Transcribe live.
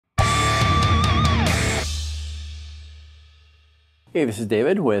Hey, this is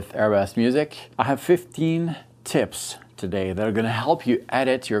David with Arabesque Music. I have 15 tips today that are going to help you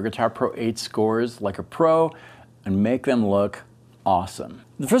edit your Guitar Pro 8 scores like a pro and make them look awesome.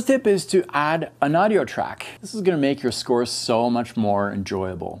 The first tip is to add an audio track. This is going to make your scores so much more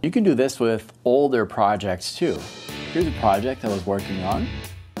enjoyable. You can do this with older projects too. Here's a project I was working on.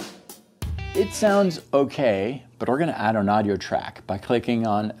 It sounds okay, but we're going to add an audio track by clicking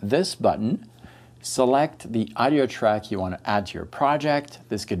on this button. Select the audio track you want to add to your project.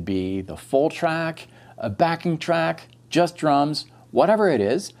 This could be the full track, a backing track, just drums, whatever it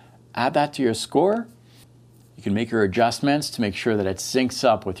is. Add that to your score. You can make your adjustments to make sure that it syncs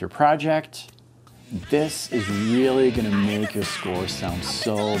up with your project. This is really going to make your score sound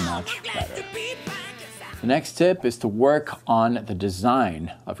so much better. The next tip is to work on the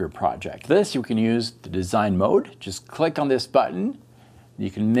design of your project. This, you can use the design mode. Just click on this button. You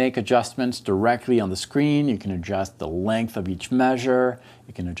can make adjustments directly on the screen. You can adjust the length of each measure.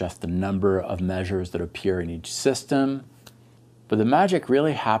 You can adjust the number of measures that appear in each system. But the magic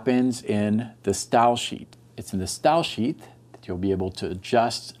really happens in the style sheet. It's in the style sheet that you'll be able to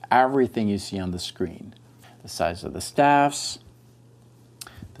adjust everything you see on the screen. The size of the staffs,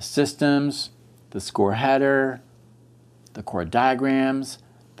 the systems, the score header, the chord diagrams,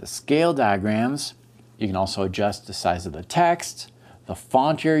 the scale diagrams. You can also adjust the size of the text, the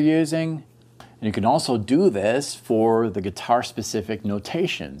font you're using, and you can also do this for the guitar-specific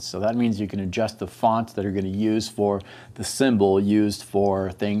notations. So that means you can adjust the font that you're going to use for the symbol used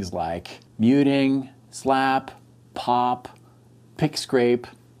for things like muting, slap, pop, pick scrape,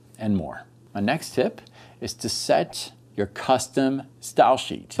 and more. My next tip is to set your custom style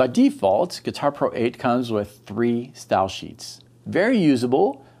sheet. By default, Guitar Pro 8 comes with 3 style sheets. Very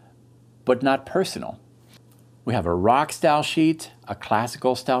usable, but not personal. We have a rock style sheet, a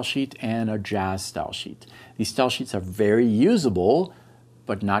classical style sheet, and a jazz style sheet. These style sheets are very usable,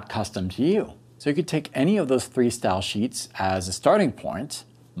 but not custom to you. So you could take any of those 3 style sheets as a starting point,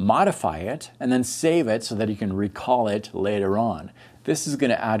 modify it, and then save it so that you can recall it later on. This is going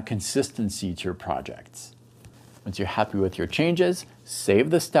to add consistency to your projects. Once you're happy with your changes,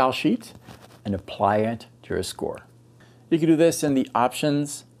 save the style sheet and apply it to your score. You can do this in the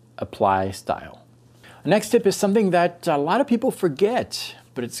Options, Apply Style. The next tip is something that a lot of people forget,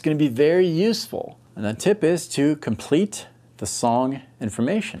 but it's going to be very useful. And the tip is to complete the song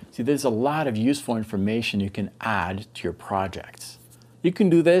information. See, there's a lot of useful information you can add to your projects. You can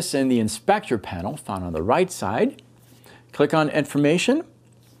do this in the Inspector panel found on the right side. Click on Information.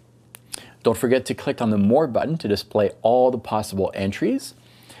 Don't forget to click on the More button to display all the possible entries.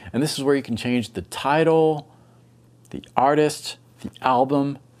 And this is where you can change the title, the artist, the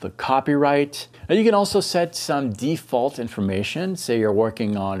album, the copyright. And you can also set some default information. Say you're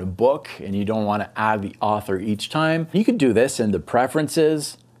working on a book and you don't want to add the author each time. You can do this in the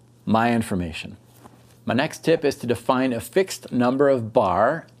Preferences, My Information. My next tip is to define a fixed number of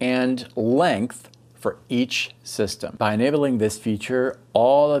bar and length for each system. By enabling this feature,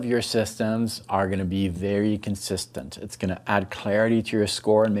 all of your systems are going to be very consistent. It's going to add clarity to your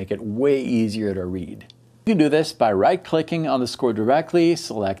score and make it way easier to read. You can do this by right-clicking on the score directly,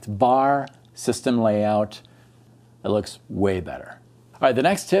 select Bar, System Layout. It looks way better. All right, the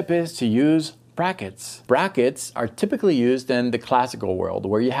next tip is to use brackets. Brackets are typically used in the classical world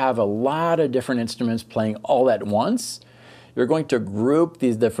where you have a lot of different instruments playing all at once. You're going to group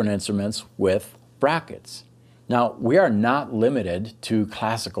these different instruments with brackets. Now, we are not limited to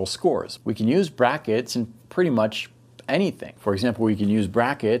classical scores. We can use brackets in pretty much anything. For example, we can use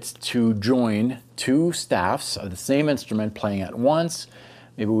brackets to join 2 staffs of the same instrument playing at once.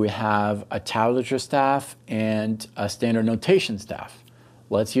 Maybe we have a tablature staff and a standard notation staff.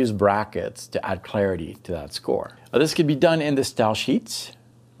 Let's use brackets to add clarity to that score. This could be done in the style sheets.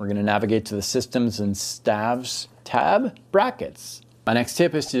 We're going to navigate to the Systems and Staffs tab, Brackets. My next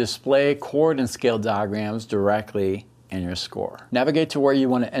tip is to display chord and scale diagrams directly in your score. Navigate to where you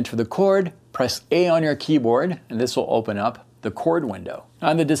want to enter the chord, press A on your keyboard, and this will open up the chord window.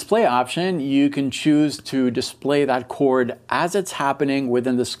 On the display option, you can choose to display that chord as it's happening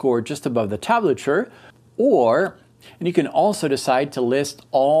within the score just above the tablature, and you can also decide to list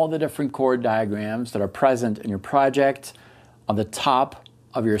all the different chord diagrams that are present in your project on the top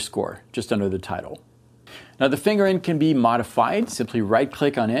of your score, just under the title. Now the fingering can be modified. Simply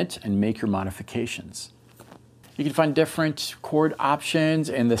right-click on it and make your modifications. You can find different chord options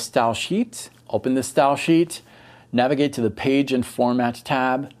in the style sheet. Open the style sheet, navigate to the Page and Format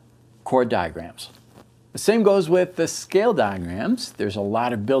tab, Chord Diagrams. The same goes with the scale diagrams. There's a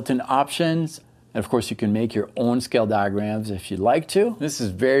lot of built-in options. And of course, you can make your own scale diagrams if you'd like to. This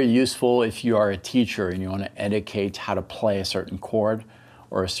is very useful if you are a teacher and you want to indicate how to play a certain chord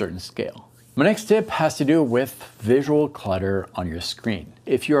or a certain scale. My next tip has to do with visual clutter on your screen.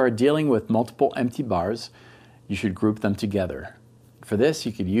 If you are dealing with multiple empty bars, you should group them together. For this,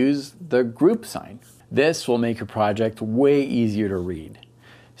 you could use the group sign. This will make your project way easier to read.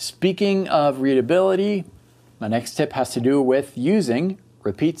 Speaking of readability, my next tip has to do with using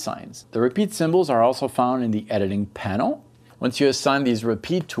repeat signs. The repeat symbols are also found in the editing panel. Once you assign these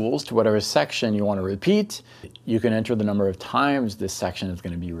repeat tools to whatever section you want to repeat, you can enter the number of times this section is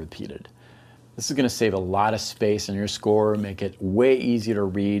going to be repeated. This is going to save a lot of space in your score, make it way easier to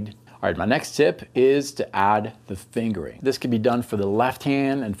read. All right, my next tip is to add the fingering. This can be done for the left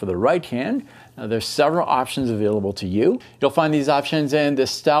hand and for the right hand. Now, there's several options available to you. You'll find these options in the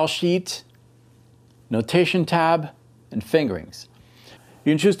style sheet, notation tab, and fingerings.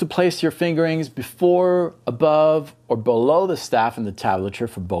 You can choose to place your fingerings before, above, or below the staff in the tablature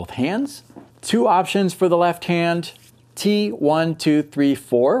for both hands. Two options for the left hand. T1, 2, 3,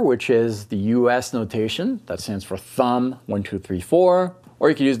 4, which is the US notation. That stands for thumb, 1, 2, 3, 4. Or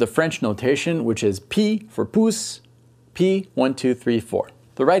you can use the French notation, which is P for pouce, P, 1, 2, 3, 4.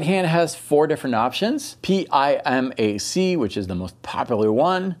 The right hand has 4 different options. PIMAC, which is the most popular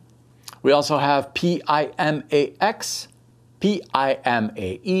one. We also have PIMAX,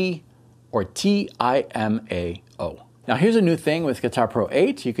 PIMAE, or TIMAO. Now here's a new thing with Guitar Pro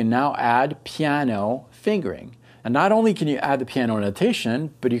 8. You can now add piano fingering. And not only can you add the piano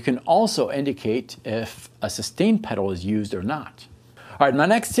notation, but you can also indicate if a sustain pedal is used or not. All right, my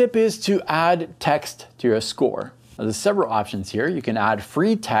next tip is to add text to your score. Now, there's several options here. You can add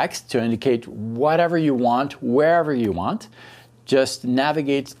free text to indicate whatever you want, wherever you want. Just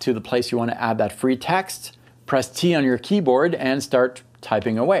navigate to the place you want to add that free text, press T on your keyboard, and start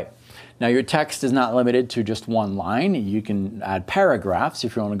typing away. Now your text is not limited to just one line. You can add paragraphs.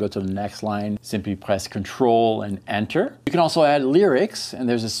 If you want to go to the next line, simply press Control and Enter. You can also add lyrics, and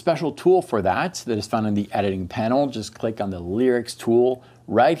there's a special tool for that is found in the editing panel. Just click on the lyrics tool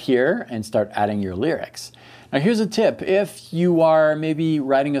right here and start adding your lyrics. Now here's a tip. If you are maybe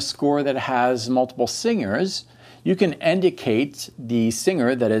writing a score that has multiple singers, you can indicate the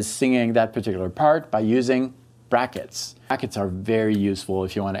singer that is singing that particular part by using brackets. Brackets are very useful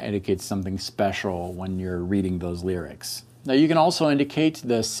if you want to indicate something special when you're reading those lyrics. Now you can also indicate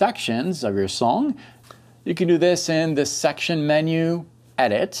the sections of your song. You can do this in the section menu,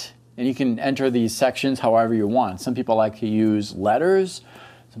 Edit, and you can enter these sections however you want. Some people like to use letters.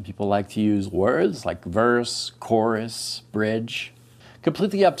 Some people like to use words like verse, chorus, bridge.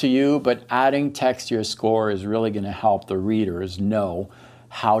 Completely up to you, but adding text to your score is really going to help the readers know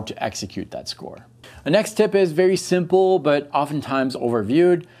how to execute that score. The next tip is very simple, but oftentimes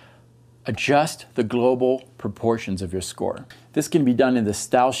overviewed. Adjust the global proportions of your score. This can be done in the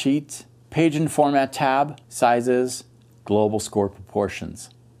Style Sheet, Page and Format tab, Sizes, Global Score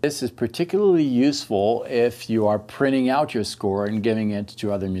Proportions. This is particularly useful if you are printing out your score and giving it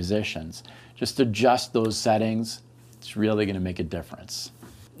to other musicians. Just adjust those settings. It's really going to make a difference.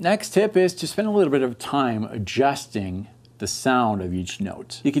 Next tip is to spend a little bit of time adjusting the sound of each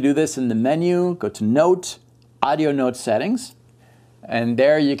note. You can do this in the menu, go to Note, Audio Note Settings, and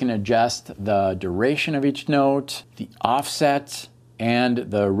there you can adjust the duration of each note, the offset, and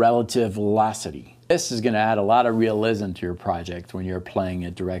the relative velocity. This is going to add a lot of realism to your project when you're playing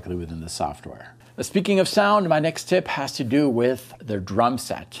it directly within the software. Speaking of sound, my next tip has to do with the drum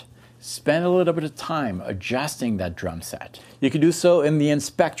set. Spend a little bit of time adjusting that drum set. You can do so in the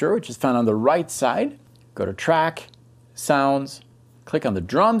inspector, which is found on the right side. Go to Track, Sounds, click on the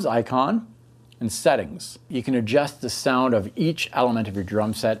drums icon, and Settings. You can adjust the sound of each element of your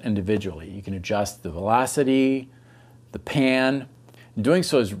drum set individually. You can adjust the velocity, the pan. Doing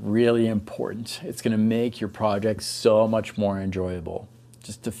so is really important. It's going to make your project so much more enjoyable.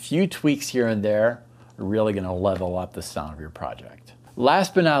 Just a few tweaks here and there are really going to level up the sound of your project.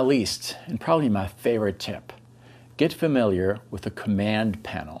 Last but not least, and probably my favorite tip, get familiar with the command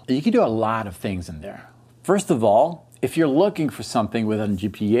panel. You can do a lot of things in there. First of all, if you're looking for something within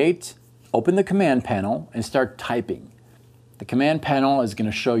GP8, open the command panel and start typing. The command panel is going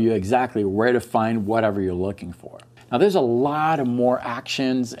to show you exactly where to find whatever you're looking for. Now there's a lot of more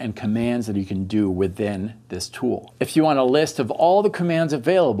actions and commands that you can do within this tool. If you want a list of all the commands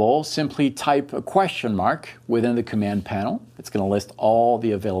available, simply type a question mark within the command panel. It's going to list all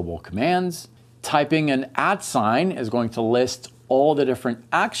the available commands. Typing an @ sign is going to list all the different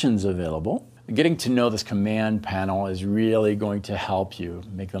actions available. Getting to know this command panel is really going to help you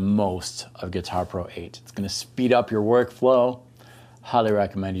make the most of Guitar Pro 8. It's going to speed up your workflow, highly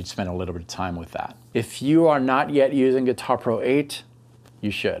recommend you spend a little bit of time with that. If you are not yet using Guitar Pro 8,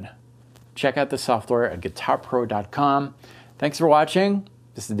 you should. Check out the software at guitarpro.com. Thanks for watching.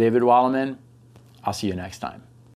 This is David Walliman. I'll see you next time.